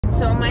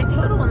So my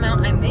total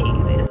amount I made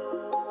is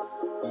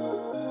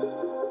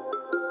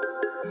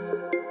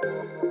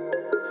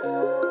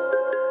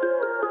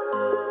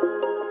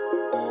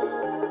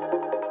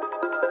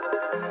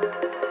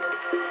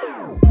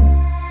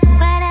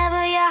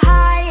whenever your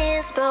heart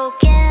is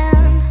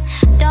broken,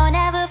 don't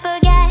ever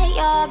forget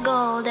you're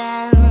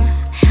golden.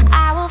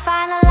 I will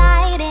find the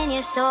light in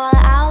your soul,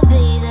 I'll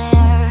be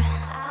there.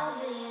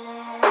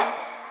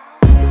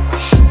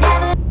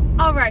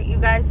 Alright, you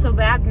guys, so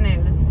bad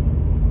news.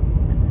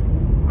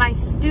 My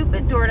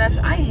stupid DoorDash,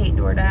 I hate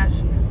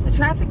DoorDash. The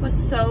traffic was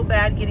so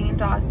bad getting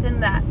into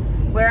Austin that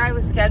where I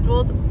was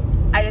scheduled,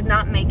 I did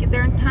not make it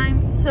there in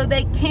time. So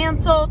they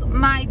canceled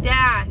my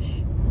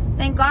dash.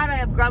 Thank God I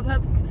have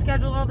Grubhub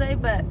scheduled all day,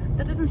 but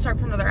that doesn't start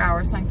for another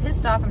hour. So I'm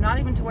pissed off. I'm not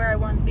even to where I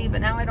want to be,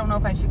 but now I don't know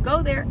if I should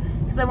go there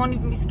because I won't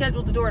even be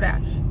scheduled to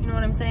DoorDash. You know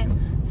what I'm saying?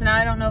 So now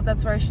I don't know if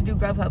that's where I should do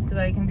Grubhub because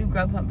I can do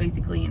Grubhub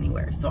basically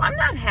anywhere. So I'm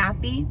not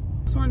happy.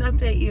 Just wanted to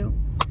update you.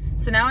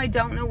 So now I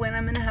don't know when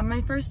I'm gonna have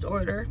my first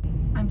order.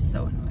 I'm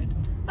so annoyed.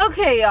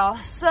 Okay, y'all,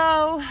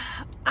 so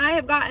I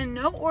have gotten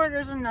no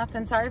orders or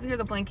nothing. Sorry if you hear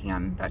the blinking,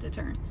 I'm about to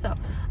turn. So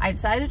I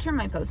decided to turn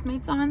my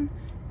Postmates on,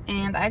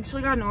 and I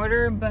actually got an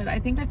order, but I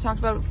think I've talked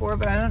about it before,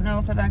 but I don't know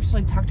if I've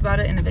actually talked about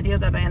it in a video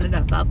that I ended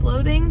up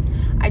uploading.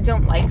 I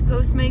don't like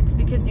Postmates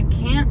because you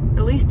can't,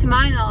 at least to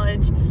my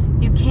knowledge,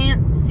 you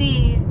can't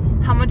see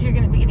how much you're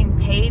going to be getting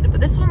paid.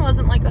 But this one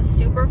wasn't like a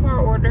super far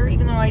order,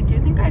 even though I do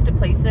think I have to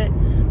place it,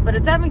 but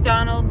it's at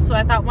McDonald's, so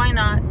I thought why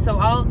not. So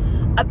I'll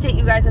update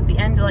you guys at the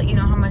end to let you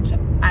know how much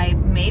I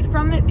made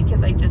from it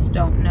because I just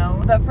don't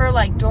know. But for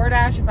like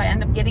DoorDash, if I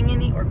end up getting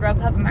any, or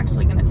Grubhub, I'm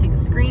actually going to take a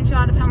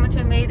screenshot of how much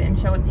I made and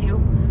show it to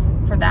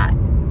you for that,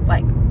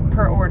 like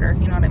per order,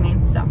 you know what I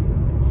mean? So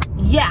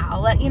yeah,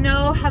 I'll let you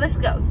know how this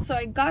goes. So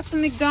I got the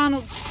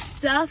McDonald's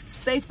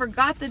stuff. They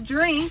forgot the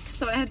drink,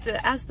 so I had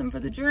to ask them for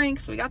the drink.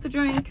 So we got the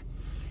drink.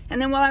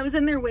 And then while I was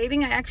in there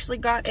waiting, I actually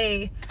got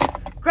a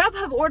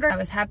Grubhub order. I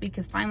was happy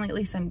because finally at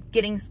least I'm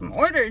getting some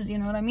orders, you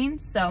know what I mean?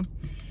 So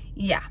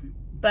yeah,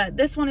 but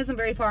this one isn't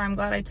very far. I'm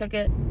glad I took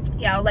it.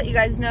 Yeah, I'll let you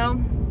guys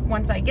know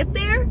once I get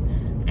there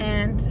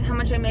and how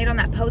much I made on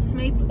that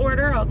Postmates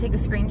order. I'll take a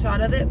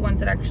screenshot of it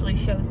once it actually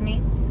shows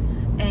me.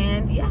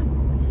 And yeah,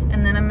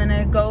 and then I'm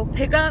gonna go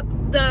pick up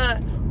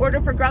the order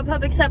for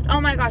Grubhub, except,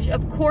 oh my gosh,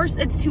 of course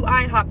it's to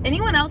IHOP.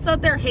 Anyone else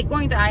out there hate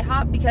going to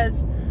IHOP?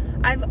 Because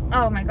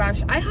oh my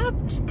gosh,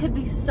 IHOP could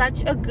be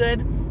such a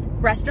good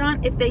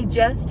restaurant if they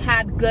just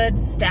had good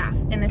staff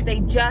and if they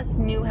just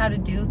knew how to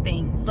do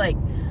things. Like,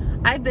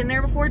 I've been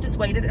there before, just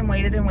waited and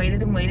waited and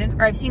waited and waited,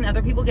 or I've seen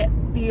other people get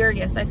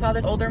furious. I saw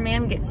this older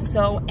man get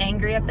so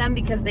angry at them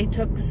because they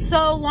took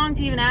so long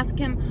to even ask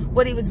him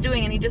what he was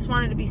doing, and he just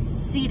wanted to be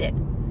seated.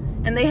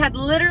 And they had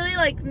literally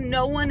like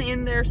no one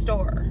in their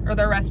store or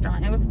their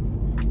restaurant.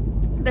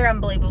 They're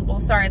unbelievable.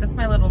 Sorry, that's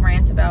my little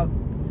rant about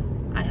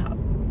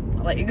IHOP.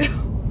 I'll let you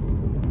go.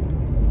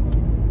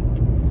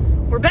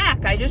 We're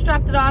back. I just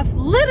dropped it off,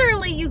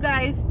 literally, you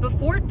guys,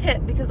 before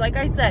tip, because like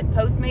I said,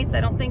 Postmates, I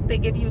don't think they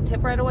give you a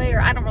tip right away, or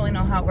I don't really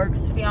know how it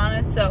works, to be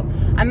honest. So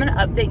I'm gonna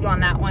update you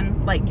on that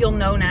one. Like, you'll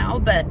know now,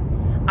 but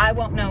I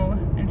won't know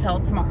until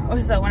tomorrow.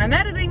 So when I'm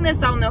editing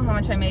this, I'll know how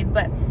much I made,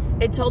 but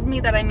it told me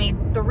that I made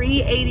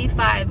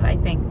 $3.85, I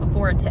think,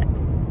 before a tip.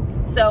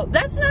 So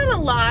that's not a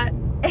lot,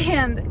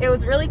 and it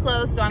was really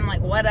close, so I'm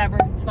like, whatever,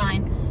 it's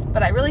fine.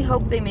 But I really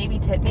hope they maybe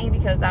tip me,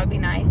 because that would be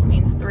nice. It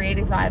means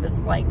 $3.85 is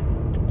like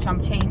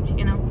chump change,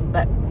 you know,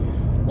 but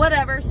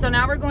whatever. So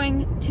now we're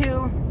going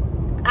to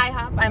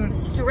IHOP. I'm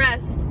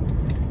stressed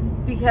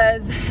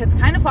because it's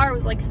kind of far. It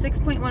was like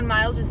 6.1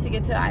 miles just to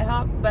get to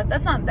IHOP, but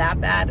that's not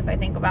that bad if I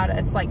think about it.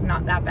 It's like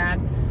not that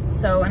bad.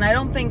 So, and I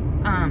don't think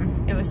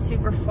it was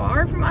super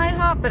far from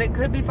IHOP, but it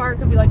could be far. It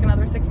could be like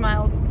another 6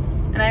 miles.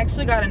 And I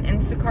actually got an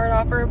Instacart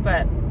offer,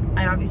 but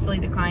I obviously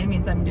declined. It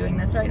means I'm doing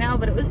this right now,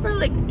 but it was for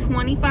like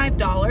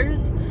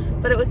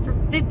 $25, but it was for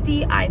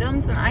 50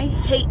 items, and I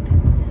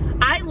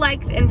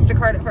liked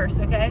Instacart at first,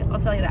 okay? I'll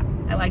tell you that.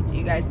 I liked it,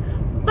 you guys.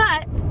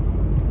 But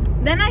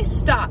then I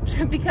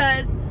stopped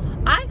because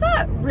I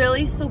got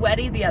really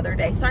sweaty the other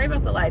day. Sorry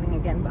about the lighting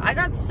again, but I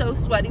got so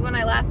sweaty when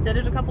I last did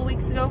it a couple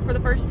weeks ago for the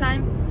first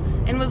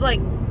time, and was like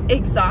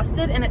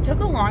exhausted, and it took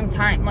a long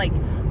time. Like,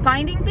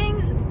 finding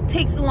things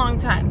takes a long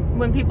time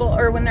when people,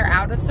 or when they're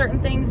out of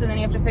certain things, and then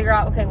you have to figure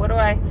out, okay, what do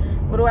I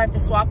have to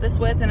swap this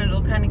with? And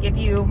it'll kind of give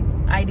you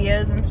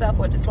ideas and stuff,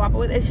 what to swap it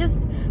with. It's just,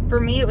 for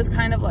me, it was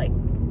kind of like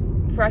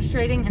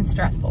frustrating and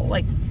stressful.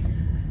 Like,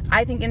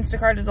 I think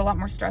Instacart is a lot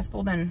more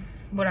stressful than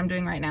what I'm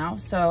doing right now,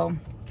 so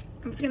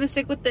I'm just gonna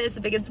stick with this.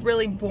 If it gets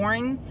really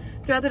boring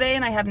throughout the day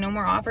and I have no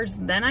more offers,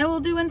 then I will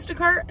do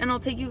Instacart, and I'll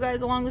take you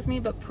guys along with me,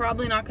 but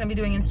probably not gonna be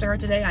doing Instacart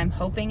today, I'm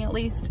hoping at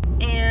least.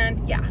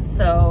 And yeah,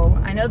 so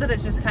I know that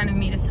it's just kind of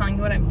me just telling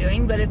you what I'm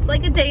doing, but it's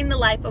like a day in the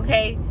life,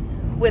 okay,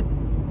 with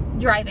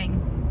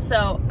driving.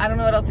 So I don't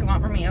know what else you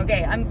want from me,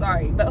 okay? I'm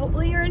sorry, but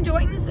hopefully you're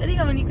enjoying this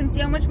video and you can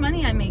see how much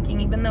money I'm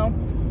making, even though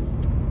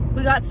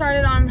we got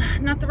started on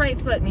not the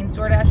right foot. It means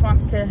DoorDash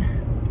wants to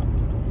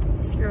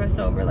screw us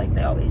over like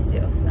they always do,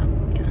 so,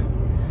 you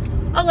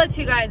know. I'll let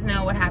you guys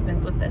know what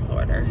happens with this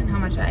order and how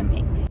much I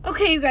make.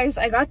 Okay, you guys,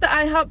 I got the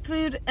IHOP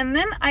food, and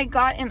then I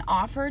got an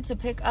offer to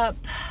pick up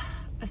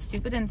a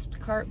stupid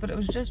Instacart, but it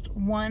was just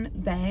one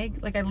bag.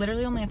 Like, I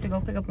literally only have to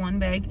go pick up one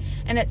bag,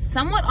 and it's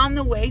somewhat on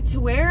the way to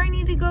where I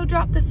need to go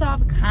drop this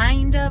off,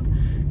 kind of.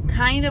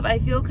 I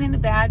feel kind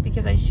of bad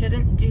because I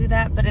shouldn't do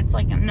that, but it's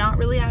like not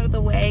really out of the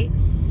way,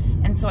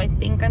 and so I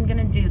think I'm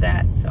gonna do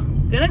that. So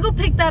I'm gonna go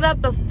pick that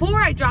up before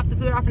I drop the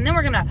food off, and then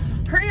we're gonna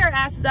hurry our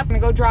asses up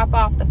and go drop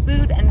off the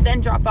food, and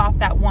then drop off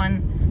that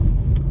one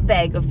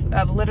bag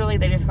of literally,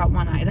 they just got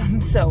one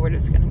item, so we're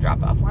just gonna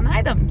drop off one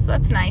item, so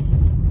that's nice.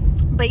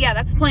 But yeah,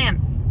 that's the plan.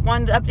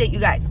 Wanted to update you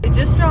guys. I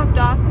just dropped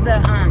off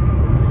the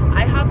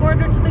IHOP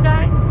order to the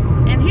guy,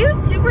 and he was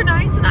super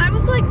nice, and I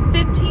was like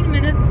 15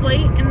 minutes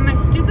late, and my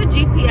stupid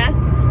GPS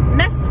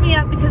messed me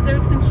up because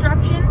there's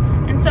construction,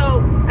 and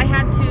so I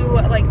had to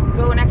like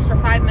go an extra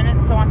 5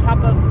 minutes. So on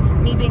top of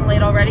me being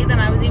late already, then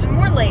I was even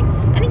more late,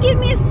 and he gave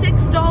me a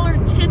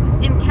 $6 tip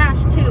in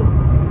cash too,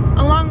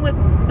 along with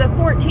the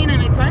 14 I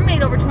made. So I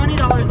made over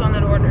 $20 on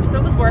that order, so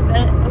it was worth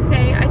it.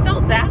 Okay, I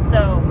felt bad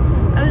though.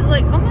 I was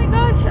like, oh my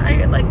gosh,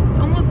 I like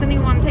almost didn't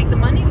even want to take the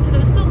money because I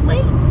was so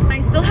late.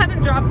 I still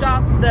haven't dropped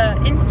off the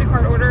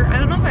Instacart order. I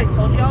don't know if I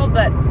told y'all,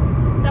 but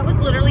that was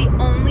literally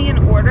only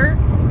an order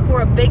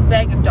for a big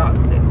bag of dog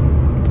food.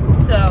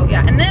 So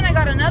yeah, and then I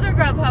got another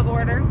Grubhub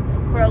order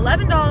for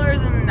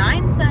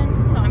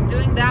 $11.09. So I'm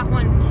doing that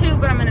one too,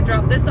 but I'm gonna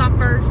drop this off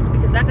first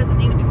because that doesn't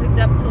need to be picked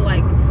up till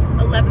like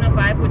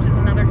 11:05, which is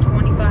another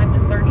 25 to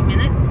 30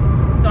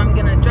 minutes. So I'm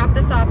gonna drop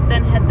this off,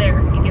 then head there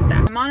and get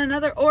that. I'm on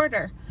another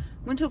order.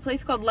 Went to a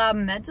place called La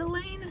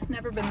Madeleine.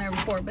 Never been there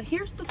before, but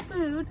here's the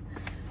food.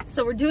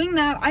 So we're doing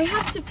that. I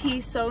have to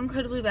pee so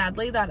incredibly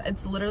badly that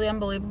it's literally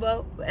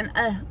unbelievable.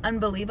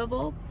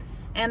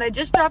 And I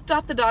just dropped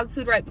off the dog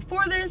food right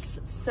before this,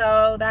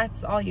 so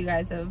that's all you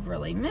guys have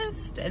really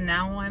missed. And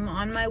now I'm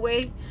on my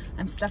way.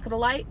 I'm stuck at a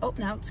light. Oh,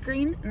 now it's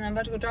green, and I'm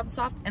about to go drop this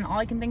off. And all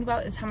I can think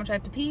about is how much I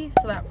have to pee.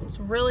 So that was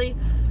really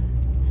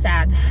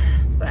sad.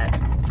 But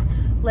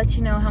let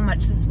you know how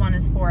much this one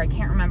is for. I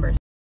can't remember.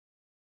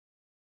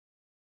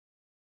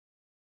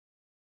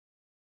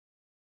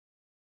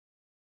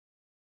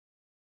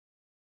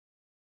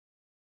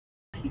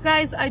 You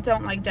guys, I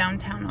don't like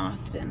downtown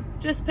Austin.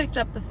 Just picked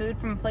up the food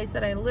from a place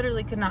that I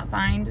literally could not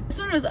find. This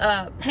one was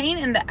a pain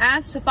in the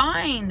ass to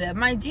find.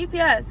 My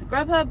GPS,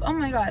 Grubhub, oh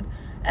my God.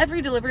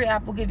 Every delivery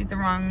app will give you the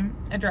wrong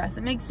address.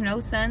 It makes no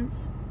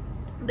sense.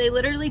 They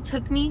literally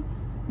took me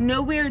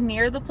nowhere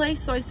near the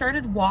place, so I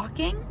started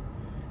walking.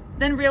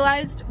 Then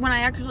realized when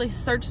I actually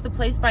searched the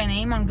place by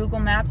name on Google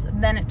Maps,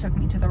 then it took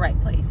me to the right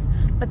place.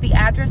 But the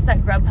address that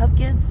Grubhub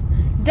gives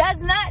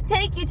does not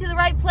take you to the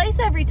right place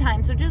every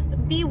time. So just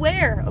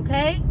beware,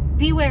 okay?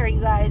 Beware,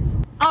 you guys.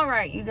 All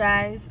right, you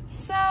guys.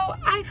 So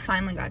I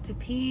finally got to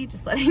pee,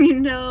 just letting you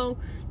know.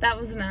 That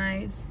was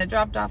nice. I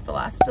dropped off the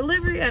last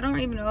delivery. I don't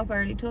even know if I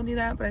already told you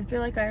that, but I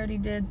feel like I already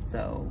did.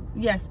 So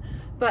yes,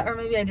 but, or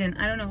maybe I didn't.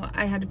 I don't know.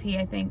 I had to pee,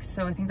 I think.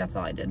 So I think that's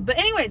all I did. But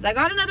anyways, I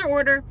got another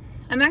order.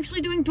 I'm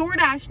actually doing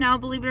DoorDash now,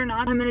 believe it or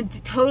not. I'm in a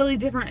totally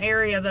different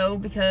area though,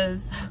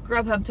 because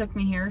Grubhub took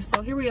me here.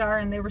 So here we are,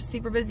 and they were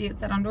super busy, it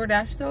said on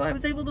DoorDash, so I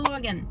was able to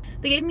log in.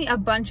 They gave me a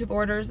bunch of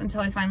orders until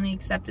I finally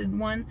accepted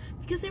one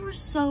because they were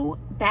so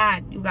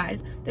bad, you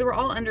guys. They were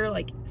all under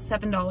like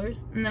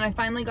 $7. And then I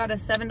finally got a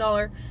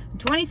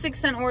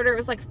 $7.26 order. It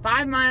was like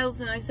 5 miles,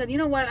 and I said, you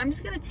know what, I'm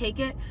just gonna take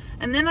it.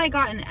 And then I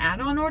got an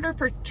add-on order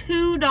for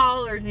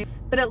 $2.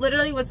 But it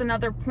literally was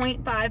another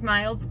 0.5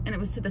 miles, and it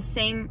was to the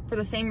same, for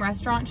the same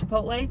restaurant,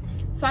 Chipotle.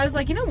 So I was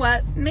like, you know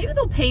what? Maybe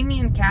they'll pay me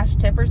in cash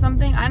tip or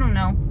something. I don't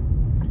know.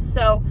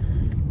 So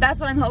that's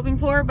what I'm hoping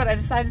for, but I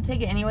decided to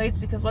take it anyways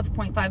because what's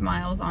 0.5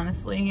 miles,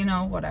 honestly, you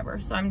know, whatever.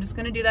 So I'm just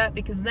gonna do that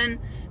because then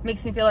it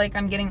makes me feel like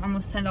I'm getting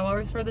almost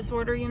 $10 for this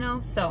order, you know?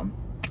 So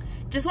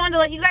just wanted to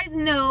let you guys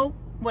know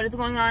what is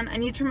going on. I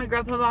need to turn my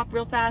Grubhub off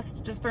real fast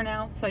just for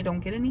now so I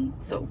don't get any.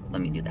 So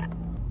let me do that.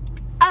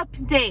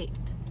 Update.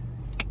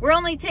 We're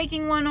only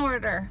taking one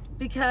order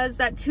because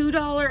that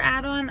 $2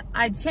 add-on,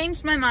 I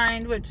changed my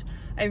mind, which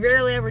I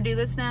rarely ever do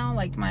this now.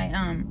 Like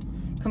my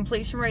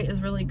completion rate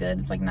is really good.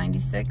 It's like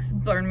 96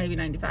 or maybe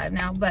 95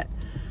 now, but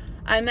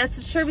I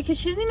messaged her because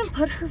she didn't even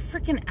put her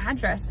freaking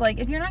address. Like,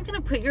 if you're not gonna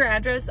put your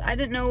address, I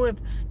didn't know if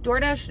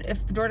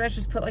DoorDash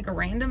just put like a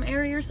random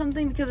area or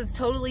something because it's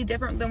totally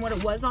different than what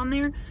it was on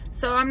there.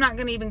 So I'm not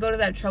gonna even go to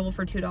that trouble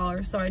for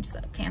 $2. So I just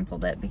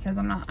canceled it because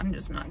I'm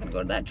just not gonna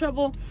go to that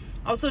trouble.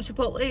 Also,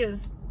 Chipotle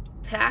is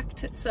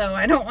packed, so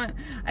I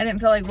didn't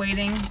feel like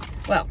waiting.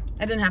 Well,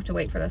 I didn't have to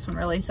wait for this one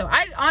really, so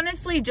I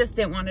honestly just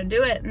didn't want to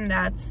do it, and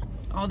that's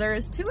all there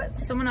is to it.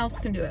 So someone else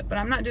can do it, but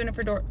I'm not doing it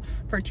for $2.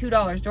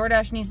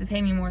 DoorDash needs to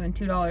pay me more than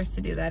 $2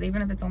 to do that,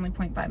 even if it's only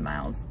 0.5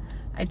 miles.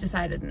 I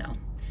decided no,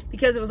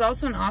 because it was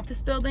also an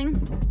office building,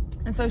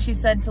 and so she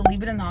said to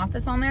leave it in the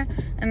office on there,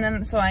 and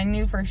then so I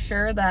knew for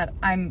sure that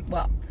I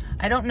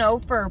don't know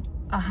for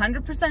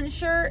 100%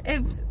 sure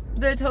if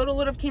the total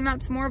would have came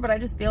out to more, but I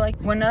just feel like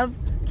wouldn't have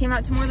came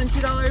out to more than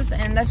 $2,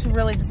 and that's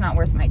really just not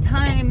worth my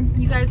time.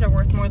 You guys are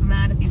worth more than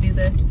that. If you do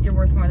this, you're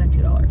worth more than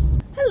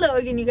 $2. Hello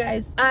again, you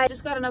guys. I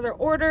just got another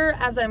order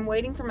as I'm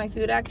waiting for my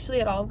food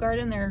actually at Olive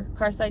Garden. They're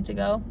carside to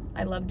go.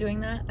 I love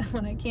doing that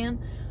when I can.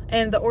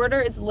 And the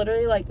order is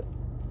literally like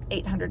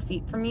 800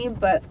 feet from me,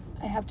 but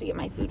I have to get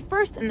my food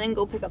first and then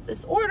go pick up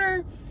this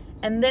order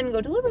and then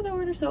go deliver the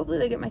order. So hopefully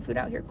they get my food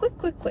out here quick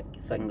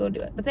so I can go do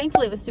it. But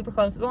thankfully it was super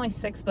close. It was only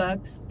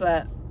 $6,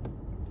 but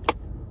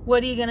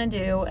what are you gonna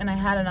do? And I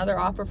had another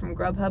offer from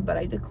Grubhub, but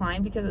I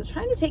declined because it's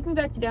trying to take me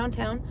back to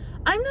downtown.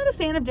 I'm not a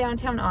fan of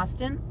downtown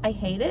Austin. I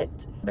hate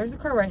it. There's a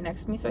car right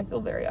next to me, so I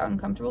feel very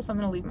uncomfortable. So I'm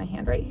gonna leave my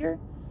hand right here.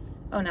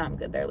 Oh, no, I'm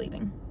good. They're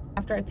leaving.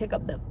 After I pick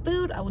up the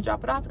food, I will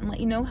drop it off and let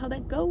you know how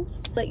that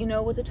goes. Let you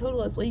know what the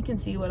total is. Well, you can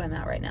see what I'm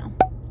at right now.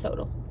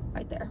 Total,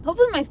 right there.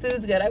 Hopefully my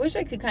food's good. I wish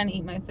I could kind of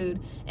eat my food.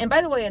 And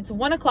by the way, it's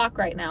 1 o'clock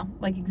right now,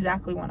 like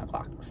exactly 1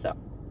 o'clock. So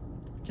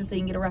just so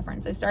you can get a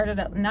reference. I started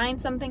at 9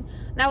 something.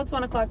 Now it's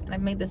 1 o'clock and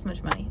I've made this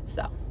much money.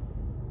 So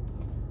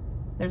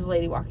there's a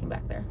lady walking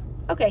back there.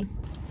 Okay,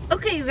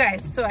 you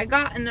guys. So I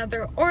got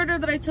another order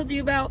that I told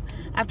you about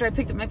after I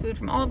picked up my food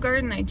from Olive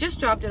Garden. I just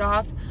dropped it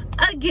off.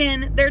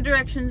 Again, their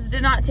directions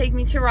did not take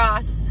me to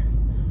Ross.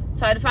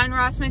 So I had to find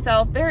Ross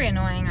myself. Very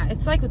annoying.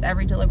 It's like with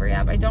every delivery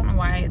app. I don't know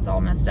why it's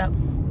all messed up.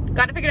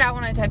 Got it figured out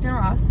when I typed in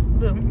Ross.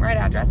 Boom, right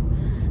address.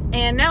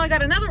 And now I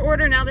got another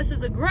order. Now this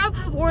is a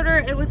Grubhub order.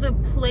 It was a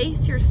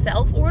place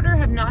yourself order.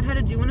 Have not had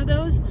to do one of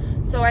those.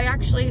 So I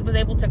actually was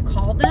able to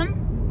call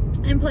them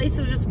and place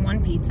it was just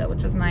one pizza,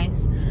 which was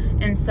nice.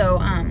 And so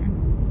I'm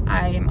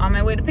on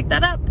my way to pick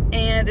that up.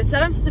 And it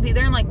said I'm supposed to be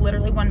there in like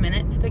literally 1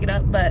 minute to pick it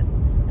up, but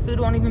food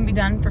won't even be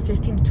done for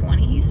 15 to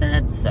 20, he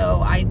said.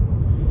 So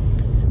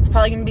it's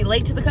probably gonna be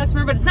late to the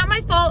customer, but it's not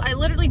my fault. I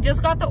literally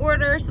just got the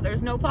order, so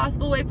there's no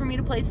possible way for me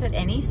to place it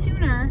any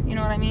sooner. You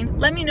know what I mean?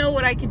 Let me know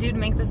what I could do to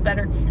make this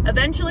better.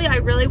 Eventually, I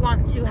really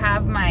want to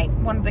have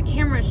one of the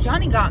cameras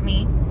Johnny got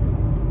me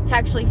to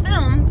actually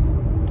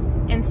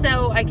film, and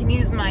so I can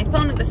use my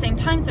phone at the same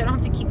time, so I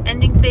don't have to keep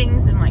ending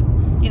things, and like,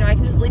 you know, I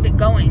can just leave it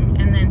going,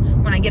 and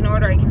then when I get an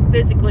order, I can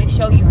physically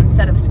show you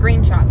instead of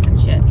screenshots and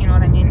shit. You know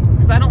what I mean?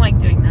 Because I don't like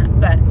doing that,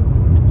 but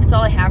it's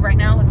all I have right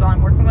now. It's all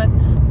I'm working with.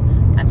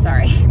 I'm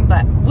sorry,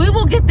 but we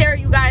will get there,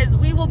 you guys.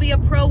 We will be a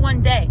pro one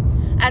day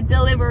at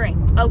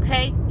delivering,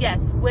 okay?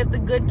 Yes, with the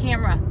good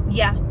camera.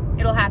 Yeah,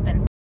 it'll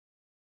happen.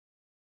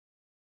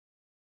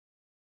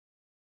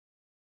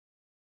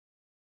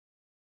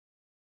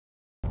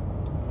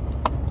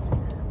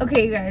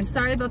 Okay, you guys,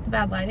 sorry about the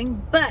bad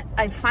lighting, but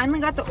I finally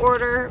got the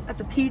order at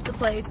the pizza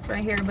place. It's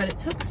right here, but it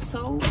took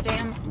so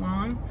damn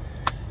long.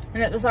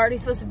 And it was already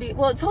supposed to be,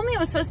 well, it told me it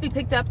was supposed to be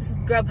picked up. This is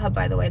Grubhub,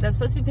 by the way. That's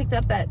supposed to be picked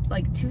up at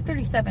like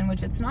 2:37,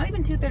 which it's not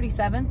even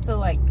 2:37. So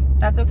like,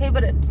 that's okay.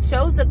 But it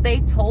shows that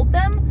they told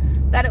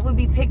them that it would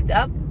be picked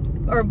up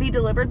or be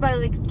delivered by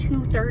like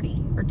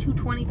 2:30 or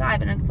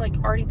 2:25. And it's like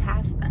already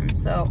past then.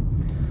 So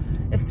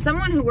if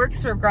someone who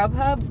works for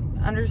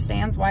Grubhub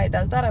understands why it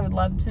does that, I would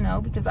love to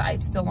know, because I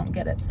still don't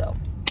get it. So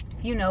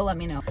if you know, let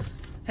me know.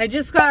 I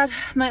just got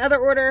my other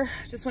order,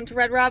 just went to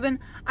Red Robin.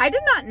 I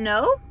did not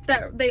know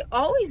that they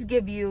always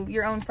give you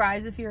your own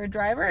fries if you're a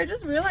driver. I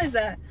just realized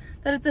that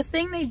it's a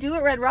thing they do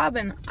at Red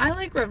Robin. I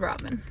like Red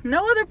Robin.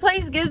 No other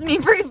place gives me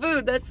free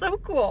food. That's so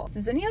cool.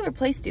 Does any other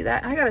place do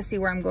that? I gotta see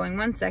where I'm going.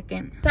 1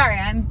 second. Sorry,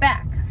 I'm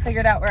back.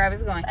 Figured out where I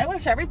was going. I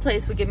wish every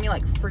place would give me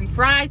like free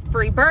fries,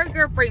 free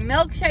burger, free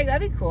milkshake.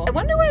 That'd be cool. I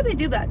wonder why they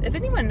do that. If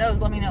anyone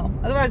knows, let me know.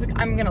 Otherwise,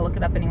 I'm gonna look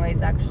it up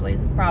anyways, actually,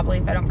 probably,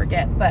 if I don't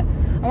forget. But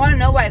I wanna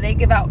know why they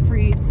give out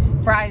free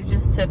fries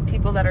just to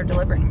people that are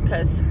delivering,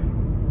 because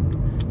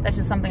that's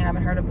just something I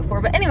haven't heard of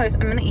before. But anyways, I'm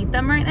gonna eat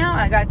them right now.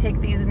 I gotta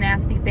take these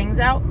nasty things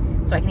out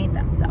so I can eat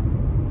them. So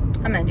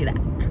I'm gonna do that.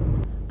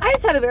 I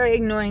just had a very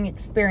annoying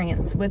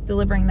experience with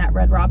delivering that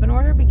Red Robin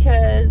order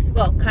because,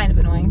 well, kind of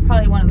annoying.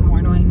 Probably one of the more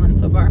annoying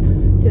ones so far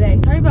today.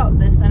 Sorry about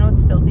this. I know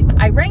it's filthy, but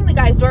I rang the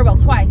guy's doorbell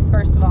twice,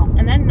 first of all,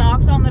 and then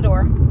knocked on the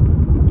door.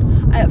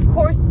 Of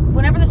course,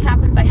 whenever this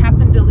happens, I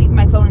happen to leave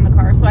my phone in the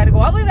car. So I had to go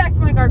all the way back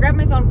to my car, grab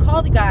my phone,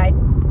 call the guy.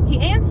 He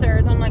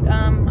answers. I'm like,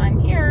 I'm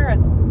here.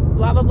 It's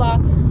blah, blah, blah.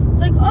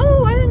 It's like,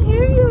 oh, I didn't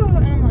hear you.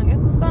 And I'm like,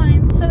 it's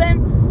fine. So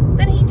then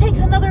he takes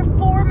another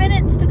 4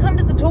 minutes to come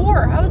to the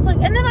door. I was like,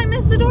 and then I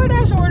missed a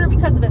DoorDash order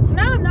because of it. So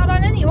now I'm not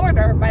on any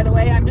order, by the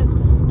way. I'm just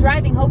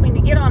driving, hoping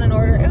to get on an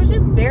order. It was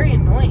just very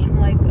annoying.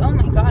 Like, oh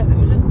my God, it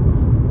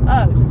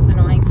was just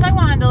annoying. So I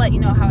wanted to let you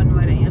know how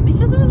annoyed I am,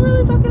 because it was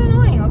really fucking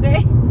annoying,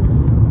 okay?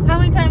 How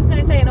many times can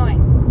I say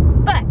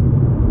annoying? But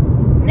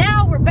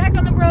now we're back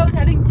on the road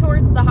heading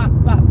towards the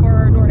hotspot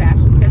for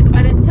DoorDash, because if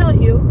I didn't tell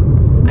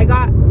you, I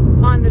got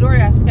on the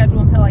DoorDash schedule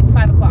until like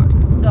 5 o'clock.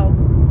 So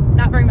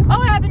not very much.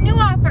 Oh, I have a new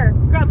offer,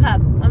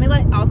 Grubhub.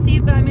 I'll see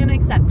if I'm gonna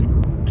accept it.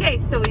 Okay,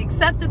 so we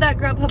accepted that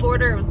Grubhub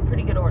order. It was a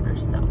pretty good order,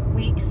 so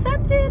we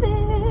accepted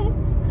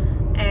it.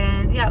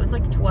 And yeah, it was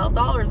like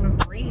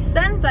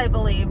 $12.03, I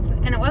believe.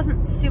 And it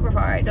wasn't super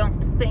far, I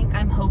don't think.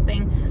 I'm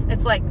hoping.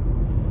 It's like,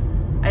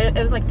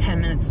 it was like 10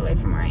 minutes away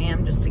from where I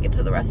am just to get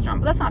to the restaurant,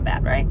 but that's not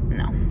bad, right?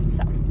 No.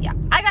 So yeah,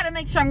 I gotta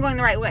make sure I'm going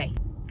the right way.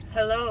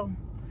 Hello.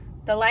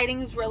 The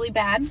lighting is really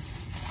bad,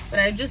 but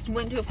I just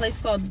went to a place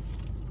called,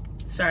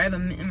 sorry, I have a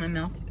mint in my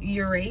mouth,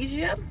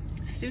 Eurasia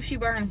sushi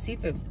bar and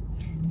seafood.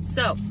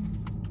 So,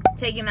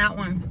 taking that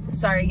one.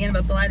 Sorry again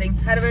about the lighting.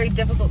 Had a very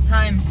difficult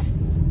time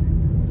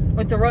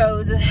with the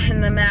roads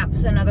and the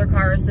maps and other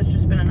cars. It's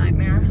just been a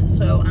nightmare.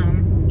 So,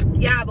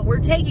 yeah, but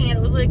we're taking it.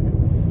 It was like,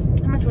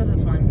 how much was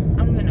this one? I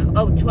don't even know.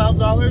 Oh,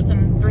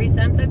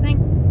 $12.03, I think.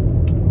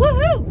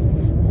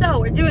 Woohoo! So,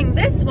 we're doing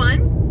this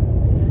one,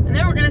 and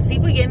then we're going to see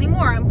if we get any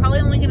more. I'm probably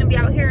only going to be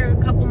out here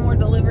a couple more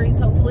deliveries,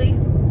 hopefully.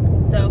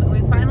 So,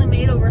 we finally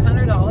made over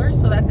 $100,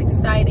 so that's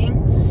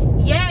exciting.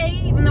 Yay!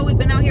 Even though we've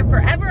been out here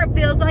forever, it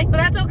feels like, but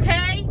that's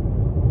okay.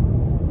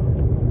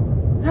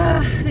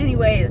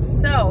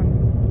 Anyways, so,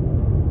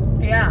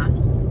 yeah.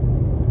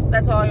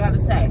 That's all I got to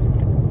say.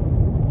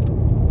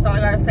 That's all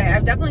I got to say.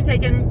 I've definitely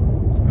taken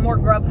more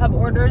Grubhub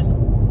orders.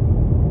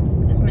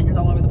 This mitten's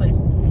all over the place.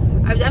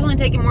 I've definitely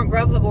taken more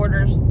Grubhub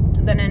orders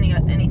than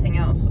anything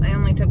else. I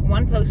only took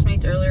one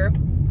Postmates earlier,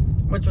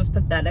 which was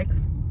pathetic.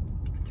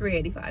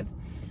 $3.85.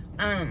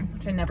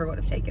 Which I never would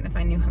have taken if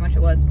I knew how much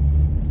it was.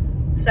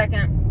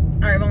 Second,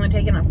 I've only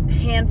taken a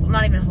handful,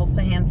 not even a whole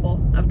handful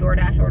of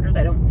Doordash orders,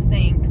 I don't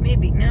think.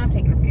 Maybe, now I've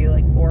taken a few,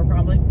 like 4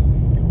 probably.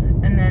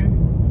 And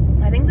then,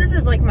 I think this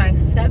is like my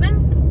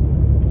 7th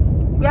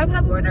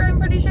Grubhub order, I'm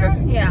pretty sure.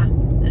 Yeah,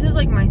 this is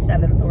like my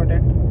 7th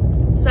order.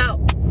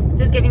 So,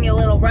 just giving you a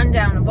little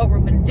rundown of what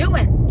we've been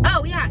doing.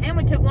 Oh yeah, and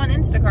we took one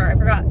Instacart, I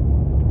forgot.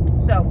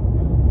 So,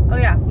 oh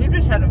yeah, we've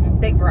just had a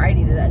big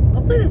variety today.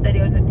 Hopefully this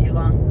video isn't too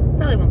long.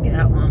 Probably won't be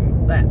that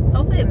long, but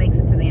hopefully it makes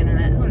it to the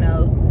internet. Who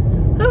knows?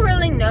 Who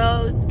really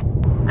knows?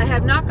 I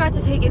have not got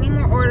to take any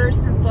more orders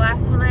since the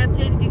last one I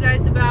updated you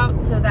guys about,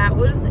 so that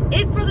was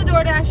it for the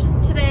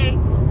Doordashes today.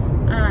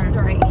 It's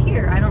right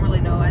here. I don't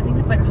really know. I think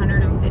it's like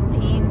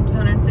 115 to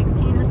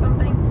 116 or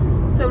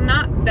something. So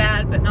not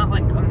bad, but not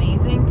like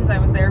amazing, because I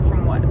was there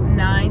from what,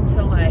 9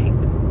 to like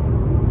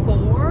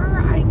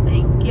 4, I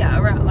think. Yeah,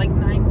 around like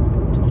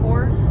 9 to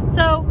 4.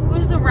 So it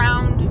was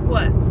around,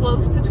 what,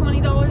 close to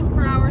 $20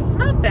 per hour. So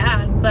not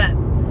bad, but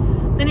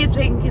then you have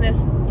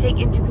to take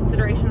into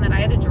consideration that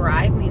I had to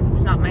drive, means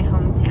it's not my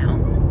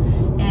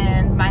hometown.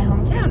 And my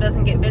hometown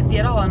doesn't get busy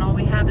at all, and all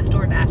we have is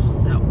Doordash.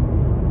 So,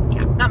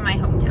 yeah, not my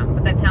hometown,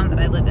 but that town that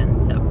I live in.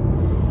 So,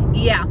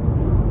 yeah.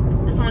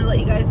 Just wanted to let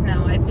you guys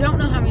know. I don't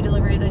know how many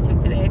deliveries I took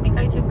today. I think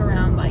I took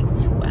around like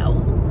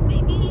 12,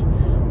 maybe.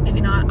 Maybe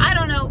not. I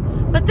don't know.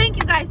 But thank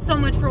you guys so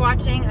much for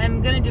watching.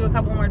 I'm going to do a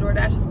couple more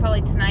Doordashes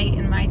probably tonight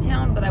in my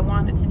town, but I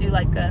wanted to do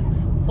like a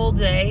full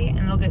day, and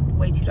it'll get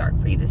way too dark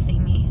for you to see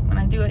me when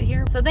I do it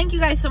here. So thank you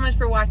guys so much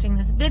for watching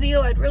this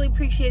video. I'd really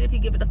appreciate it if you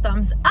give it a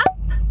thumbs up.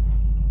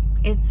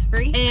 It's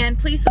free. And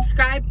please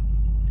subscribe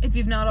if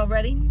you've not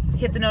already.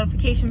 Hit the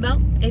notification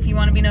bell if you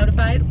want to be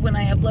notified when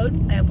I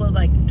upload. I upload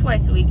like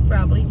twice a week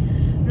probably.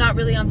 Not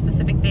really on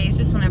specific days,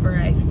 just whenever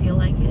I feel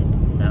like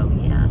it. So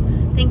yeah,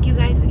 thank you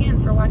guys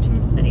again for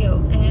watching this video,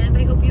 and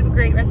I hope you have a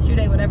great rest of your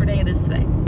day, whatever day it is today.